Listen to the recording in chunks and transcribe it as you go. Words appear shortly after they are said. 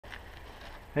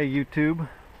Hey YouTube,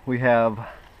 we have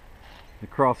the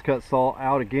crosscut saw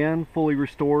out again, fully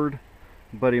restored.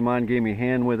 A buddy of mine gave me a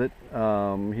hand with it.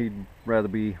 He'd rather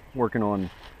be working on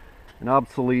an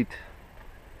obsolete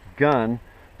gun,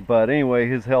 but anyway,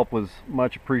 his help was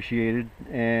much appreciated,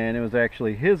 and it was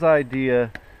actually his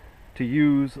idea to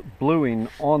use bluing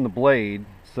on the blade.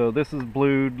 So this is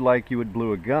blued like you would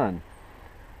blue a gun.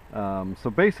 So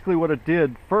basically what it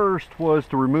did first was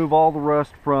to remove all the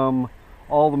rust from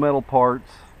all the metal parts,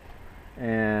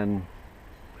 and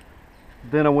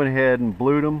then I went ahead and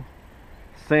blued them,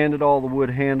 sanded all the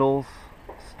wood handles,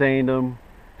 stained them,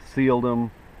 sealed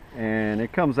them, and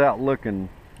it comes out looking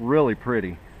really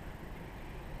pretty.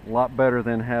 A lot better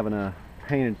than having a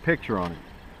painted picture on it.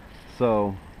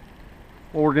 So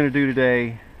what we're going to do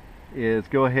today is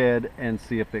go ahead and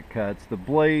see if it cuts. The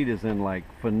blade is in like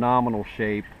phenomenal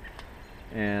shape,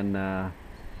 and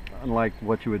unlike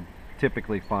what you would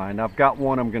typically find. I've got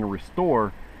one I'm going to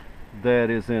restore that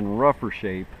is in rougher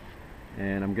shape,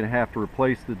 and I'm going to have to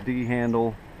replace the D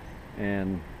handle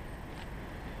and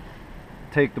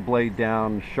take the blade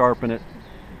down, sharpen it,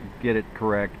 get it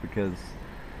correct, because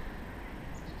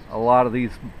a lot of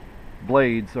these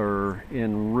blades are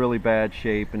in really bad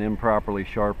shape and improperly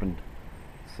sharpened.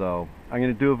 So I'm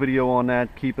going to do a video on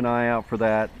that. Keep an eye out for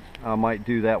that. I might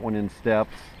do that one in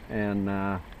steps,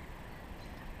 and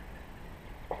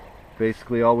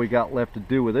basically all we got left to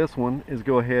do with this one is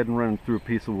go ahead and run it through a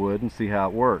piece of wood and see how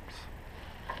it works.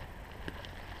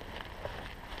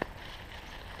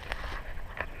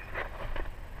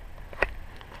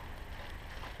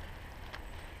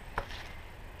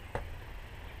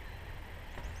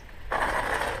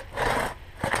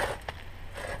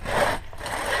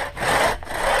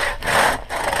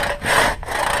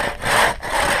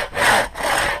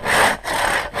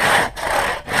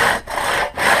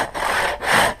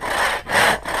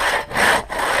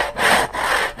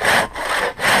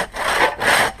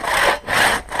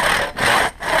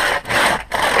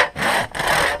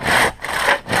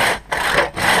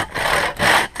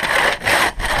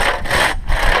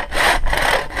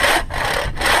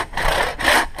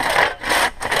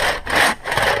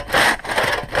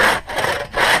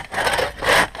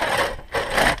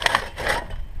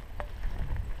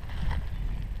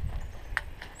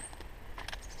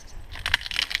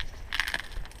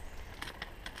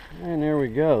 And there we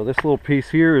go. This little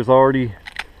piece here is already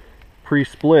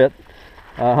pre-split.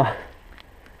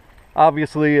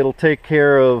 Obviously it'll take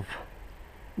care of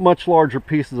much larger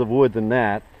pieces of wood than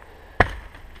that,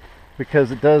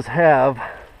 because it does have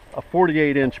a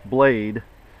 48-inch blade.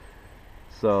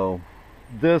 So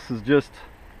this is just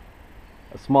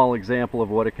a small example of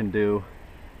what it can do,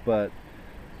 but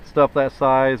stuff that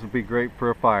size would be great for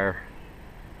a fire.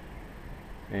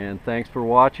 And thanks for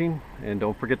watching, and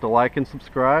don't forget to like and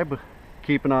subscribe.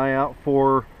 Keep an eye out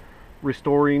for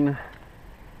restoring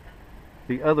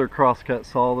the other crosscut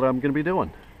saw that I'm going to be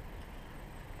doing.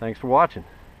 Thanks for watching.